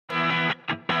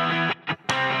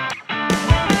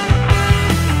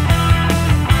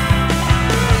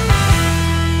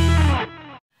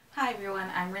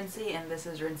Rincey, and this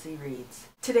is Rincey Reads.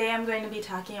 Today I'm going to be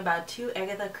talking about two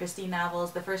Agatha Christie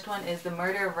novels. The first one is The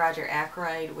Murder of Roger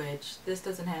Ackroyd, which this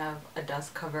doesn't have a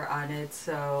dust cover on it,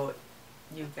 so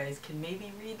you guys can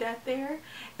maybe read that there.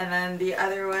 And then the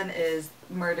other one is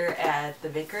Murder at the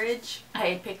Vicarage. I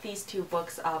had picked these two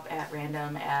books up at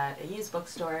random at a used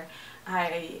bookstore.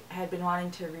 I had been wanting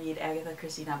to read Agatha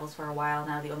Christie novels for a while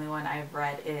now. The only one I've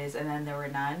read is And Then There Were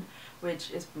None,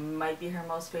 which might be her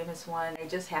most famous one. I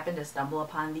just happened to stumble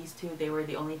upon these two. They were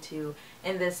the only two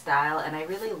in this style, and I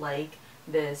really like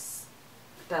this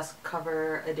dust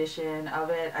cover edition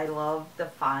of it. I love the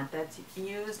font that's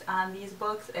used on these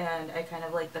books, and I kind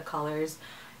of like the colors.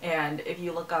 And if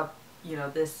you look up,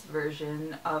 this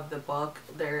version of the book,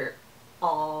 they're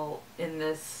all in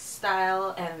this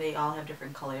style and they all have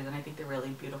different colors, and I think they're really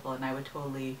beautiful, and I would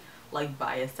totally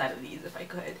buy a set of these if I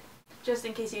could. Just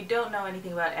in case you don't know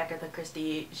anything about Agatha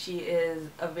Christie, she is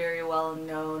a very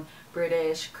well-known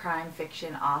British crime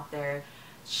fiction author.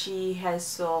 She has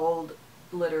sold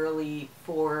literally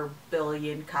 4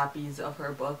 billion copies of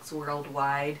her books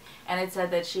worldwide, and it said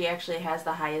that she actually has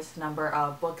the highest number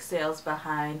of book sales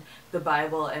behind the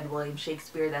Bible and William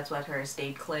Shakespeare. That's what her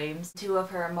estate claims. Two of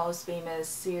her most famous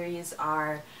series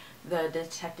are the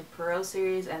Detective Poirot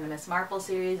series and the Miss Marple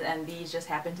series, and these just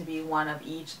happen to be one of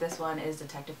each. This one is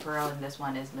Detective Poirot and this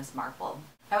one is Miss Marple.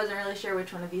 I wasn't really sure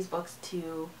which one of these books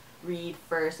to read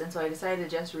first, and so I decided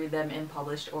to just read them in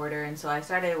published order, and so I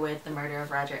started with The Murder of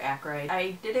Roger Ackroyd.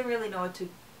 I didn't really know what to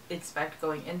expect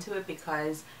going into it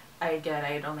because I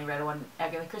had only read one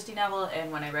Agatha Christie novel,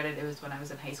 and when I read it, it was when I was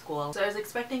in high school. So I was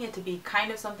expecting it to be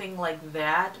kind of something like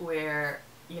that, where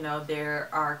there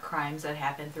are crimes that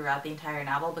happen throughout the entire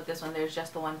novel, but this one there's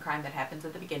just the one crime that happens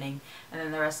at the beginning, and then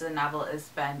the rest of the novel is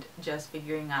spent just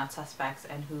figuring out suspects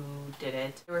and who did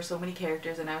it. There were so many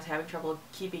characters and I was having trouble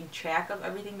keeping track of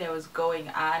everything that was going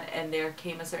on, and there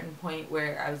came a certain point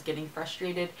where I was getting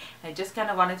frustrated and I just kind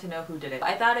of wanted to know who did it.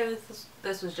 I thought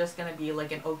this was just going to be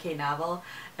like an okay novel,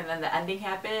 and then the ending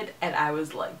happened and I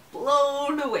was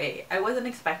blown away. I wasn't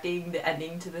expecting the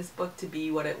ending to this book to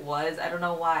be what it was. I don't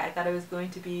know why. I thought it was going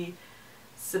to be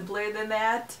simpler than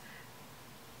that.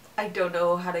 I don't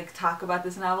know how to talk about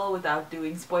this novel without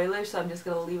doing spoilers, so I'm just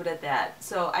going to leave it at that.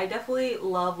 So I definitely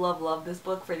love this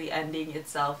book for the ending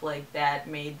itself. That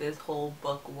made this whole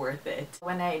book worth it.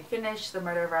 When I finished The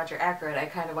Murder of Roger Ackroyd, I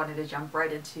kind of wanted to jump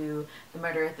right into The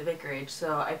Murder at the Vicarage,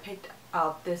 so I picked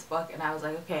up this book and I was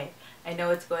like, okay, I know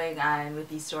what's going on with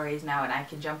these stories now and I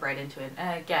can jump right into it.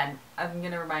 And again, I'm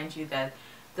going to remind you that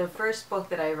the first book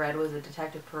that I read was a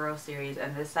Detective Poirot series,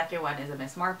 and the second one is a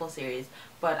Miss Marple series,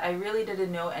 but I really didn't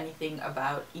know anything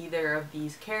about either of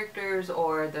these characters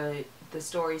or the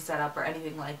story setup or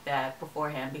anything like that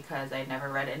beforehand, because I'd never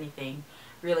read anything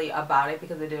really about it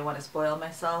because I didn't want to spoil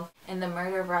myself. In The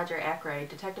Murder of Roger Ackroyd,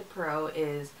 Detective Poirot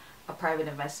is a private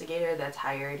investigator that's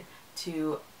hired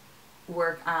to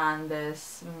work on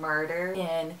this murder.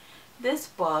 In this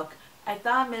book, I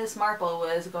thought Miss Marple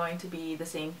was going to be the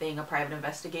same thing, a private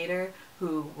investigator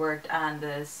who worked on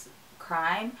this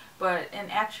crime, but in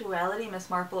actuality Miss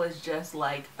Marple is just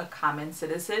like a common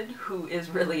citizen who is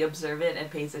really observant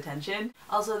and pays attention.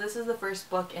 Also, this is the first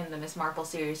book in the Miss Marple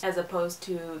series, as opposed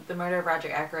to The Murder of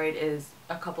Roger Ackroyd is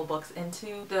a couple books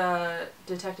into the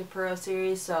Detective Poirot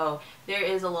series, so there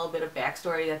is a little bit of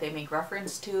backstory that they make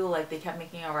reference to. They kept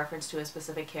making a reference to a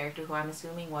specific character who I'm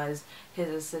assuming was his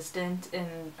assistant in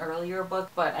earlier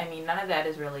book, but I mean, none of that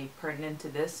is really pertinent to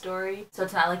this story, so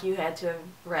it's not like you had to have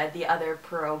read the other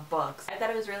Poirot books. I thought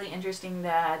it was really interesting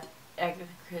that Agatha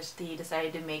Christie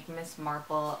decided to make Miss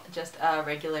Marple just a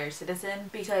regular citizen,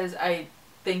 because I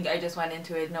think I just went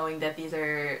into it knowing that these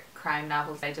are crime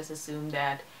novels. I just assumed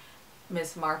that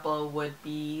Miss Marple would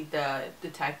be the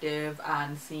detective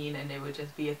on scene and it would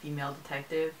just be a female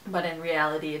detective, but in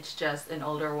reality it's just an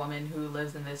older woman who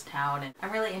lives in this town. And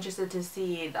I'm really interested to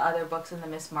see the other books in the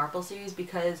Miss Marple series,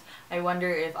 because I wonder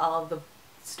if all of the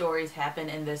stories happen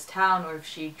in this town or if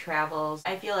she travels.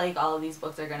 I feel like all of these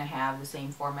books are going to have the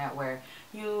same format where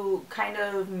you kind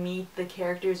of meet the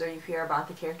characters or you hear about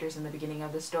the characters in the beginning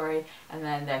of the story, and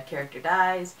then that character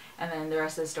dies, and then the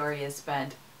rest of the story is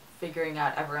spent figuring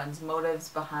out everyone's motives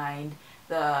behind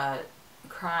the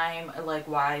crime,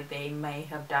 why they may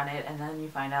have done it, and then you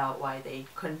find out why they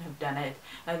couldn't have done it,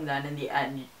 and then in the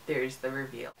end there's the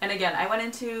reveal. And again, I went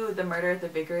into The Murder at the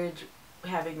Vicarage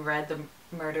having read The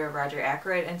Murder of Roger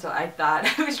Ackroyd, and so I thought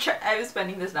I was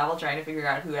spending this novel trying to figure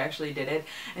out who actually did it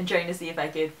and trying to see if I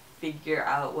could figure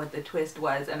out what the twist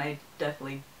was, and I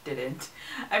definitely didn't.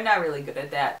 I'm not really good at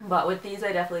that. But with these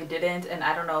I definitely didn't, and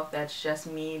I don't know if that's just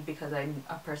me because I'm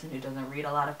a person who doesn't read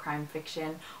a lot of crime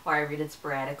fiction, or I read it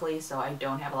sporadically, so I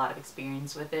don't have a lot of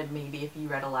experience with it. Maybe if you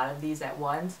read a lot of these at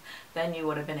once, then you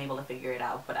would have been able to figure it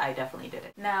out, but I definitely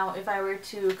didn't. Now, if I were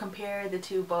to compare the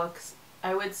two books,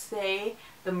 I would say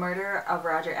The Murder of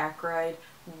Roger Ackroyd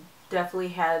definitely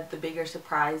had the bigger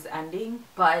surprise ending,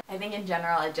 but I think in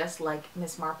general I just like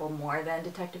Miss Marple more than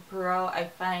Detective Poirot. I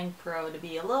find Poirot to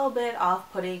be a little bit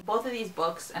off-putting. Both of these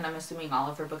books, and I'm assuming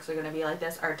all of her books are going to be like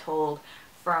this, are told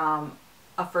from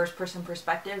a first-person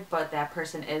perspective, but that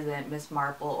person isn't Miss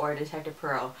Marple or Detective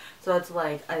Poirot. So it's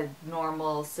like a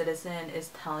normal citizen is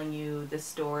telling you the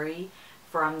story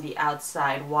from the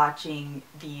outside, watching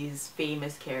these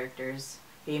famous characters,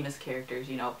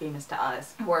 you know, famous to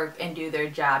us, work and do their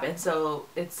job. And so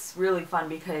it's really fun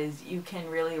because you can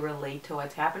really relate to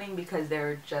what's happening because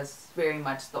they're just very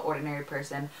much the ordinary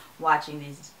person watching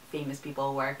these famous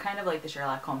people work, kind of like the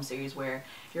Sherlock Holmes series where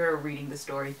you're reading the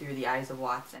story through the eyes of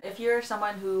Watson. If you're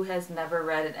someone who has never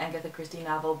read an Agatha Christie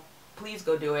novel, please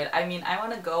go do it. I mean, I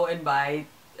want to go and buy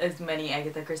as many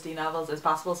Agatha Christie novels as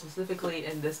possible, specifically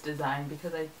in this design,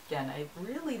 because I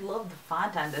really love the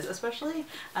font on this, especially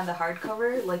on the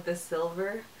hardcover, like the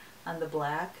silver on the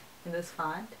black in this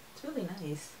font. It's really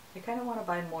nice. I kind of want to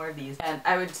buy more of these, and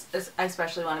I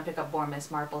especially want to pick up more Miss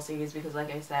Marple series because,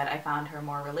 like I said, I found her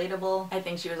more relatable. I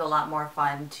think she was a lot more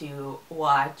fun to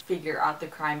watch, figure out the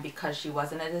crime because she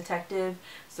wasn't a detective,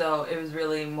 so it was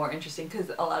really more interesting because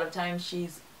a lot of times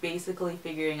she's basically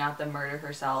figuring out the murder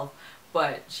herself,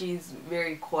 but she's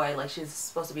very coy, like she's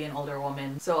supposed to be an older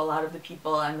woman, so a lot of the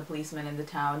people and the policemen in the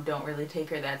town don't really take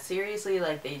her that seriously.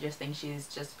 Like, they just think she's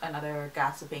just another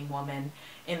gossiping woman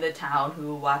in the town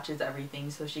who watches everything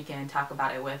so she can talk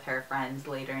about it with her friends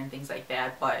later and things like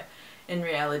that, but in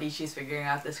reality she's figuring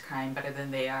out this crime better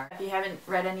than they are. If you haven't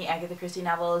read any Agatha Christie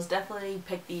novels, definitely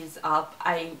pick these up.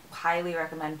 I highly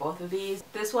recommend both of these.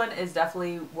 This one is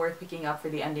definitely worth picking up for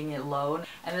the ending alone,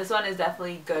 and this one is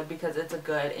definitely good because it's a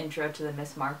good intro to the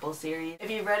Miss Marple series. If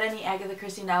you've read any Agatha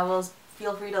Christie novels,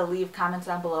 feel free to leave comments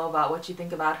down below about what you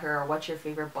think about her or what your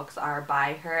favorite books are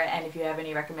by her, and if you have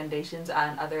any recommendations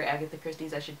on other Agatha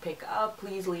Christies I should pick up,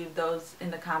 please leave those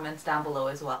in the comments down below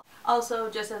as well. Also,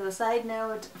 just as a side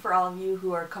note, for all of you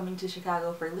who are coming to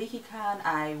Chicago for LeakyCon,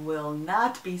 I will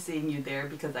not be seeing you there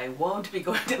because I won't be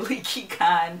going to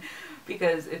LeakyCon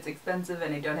because it's expensive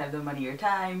and I don't have the money or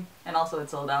time, and also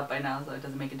it's sold out by now, so it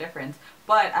doesn't make a difference.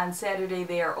 But on Saturday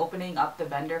they are opening up the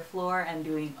vendor floor and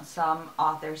doing some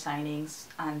author signings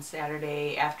on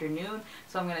Saturday afternoon,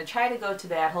 so I'm going to try to go to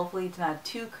that. Hopefully it's not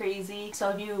too crazy, so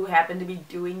if you happen to be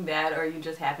doing that or you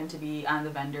just happen to be on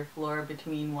the vendor floor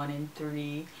between 1 and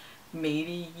 3,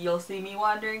 maybe you'll see me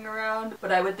wandering around.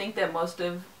 But I would think that most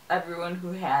of everyone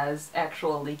who has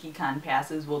actual LeakyCon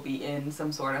passes will be in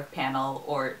some sort of panel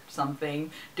or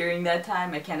something during that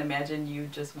time. I can't imagine you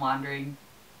just wandering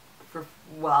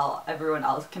while everyone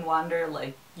else can wander.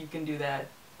 Like, you can do that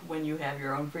when you have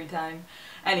your own free time.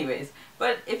 Anyways,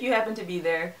 but if you happen to be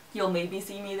there, you'll maybe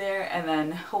see me there, and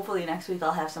then hopefully next week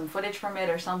I'll have some footage from it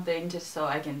or something just so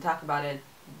I can talk about it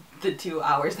the 2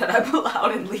 hours that I'm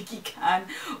allowed in LeakyCon,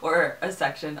 or a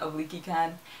section of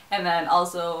LeakyCon, and then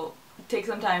also take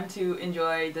some time to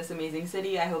enjoy this amazing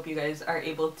city. I hope you guys are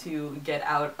able to get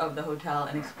out of the hotel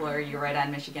and explore. You're right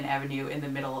on Michigan Avenue in the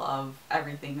middle of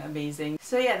everything amazing.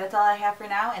 So yeah, that's all I have for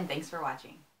now, and thanks for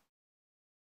watching.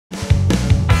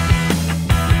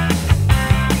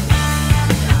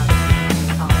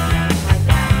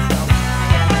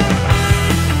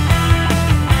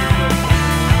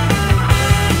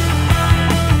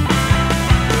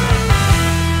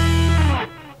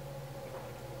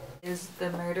 Is The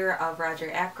Murder of Roger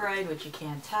Ackroyd, which you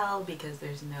can't tell because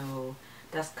there's no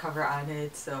dust cover on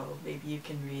it, so maybe you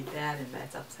can read that, and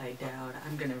that's upside down.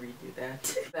 I'm gonna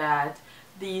redo that.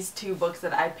 These two books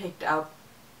that I picked up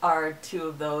are two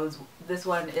of those. This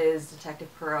one is Detective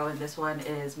Poirot and this one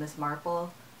is Miss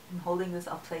Marple. I'm holding this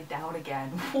upside down again.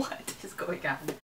 What is going on?